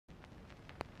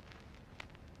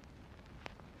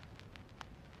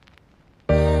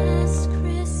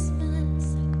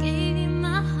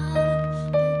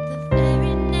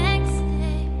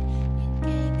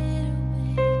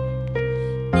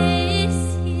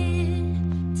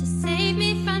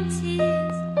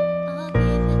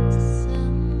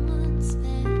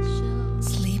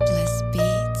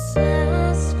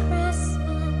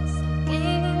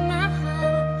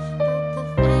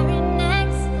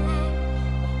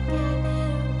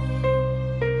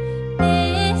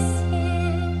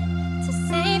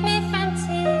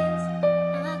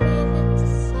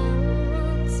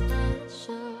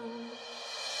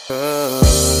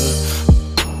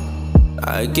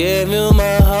I gave you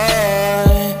my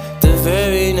heart. The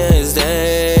very next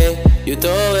day, you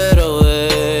throw it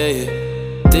away.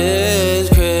 This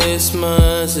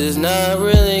Christmas is not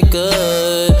really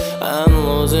good. I'm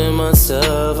losing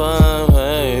myself, I'm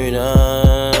hurting.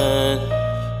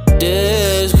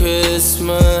 This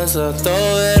Christmas, I throw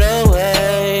it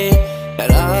away,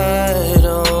 and I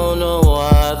don't know why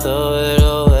I throw it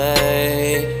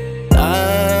away.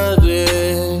 I've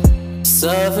been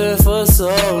suffering for so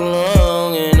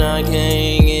long, and I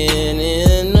can't get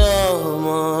it no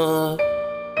more.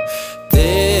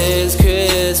 This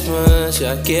Christmas,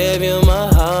 I gave you my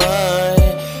heart.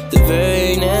 The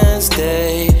very next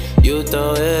day, you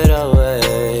throw it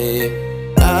away.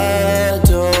 I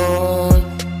don't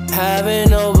have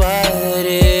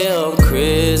nobody on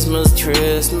Christmas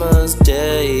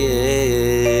Day.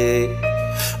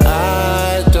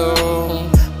 I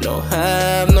don't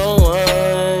have no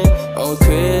one on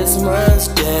Christmas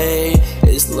Day.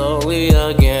 It's lonely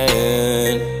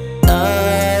again.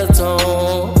 I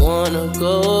don't wanna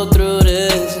go through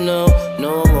this no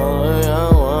more. I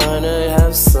wanna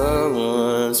have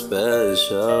someone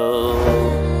special.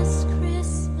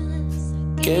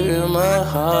 Give you my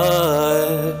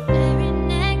heart,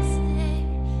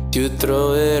 you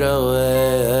throw it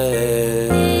away.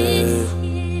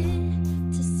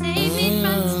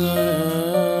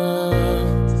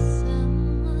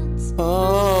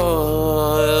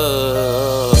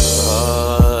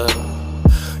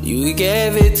 You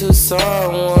gave it to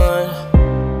someone.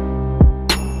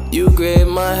 You gave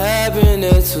my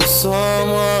happiness to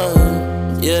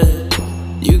someone. Yeah.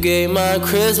 You gave my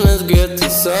Christmas gift to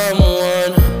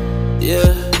someone.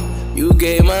 Yeah. You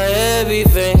gave my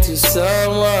everything to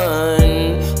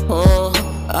someone.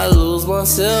 I lose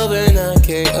myself and I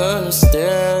can't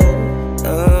understand.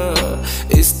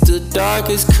 It's the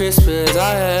darkest Christmas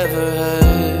I ever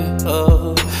had.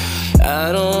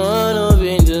 I don't wanna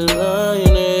be just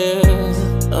honest.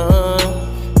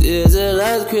 This is the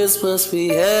last Christmas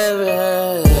we ever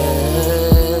had.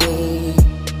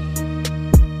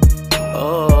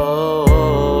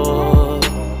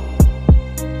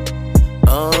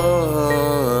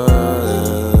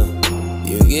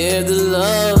 Give the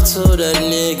love to that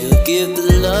nigga, give the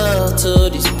love to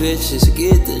these bitches,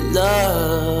 give the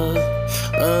love.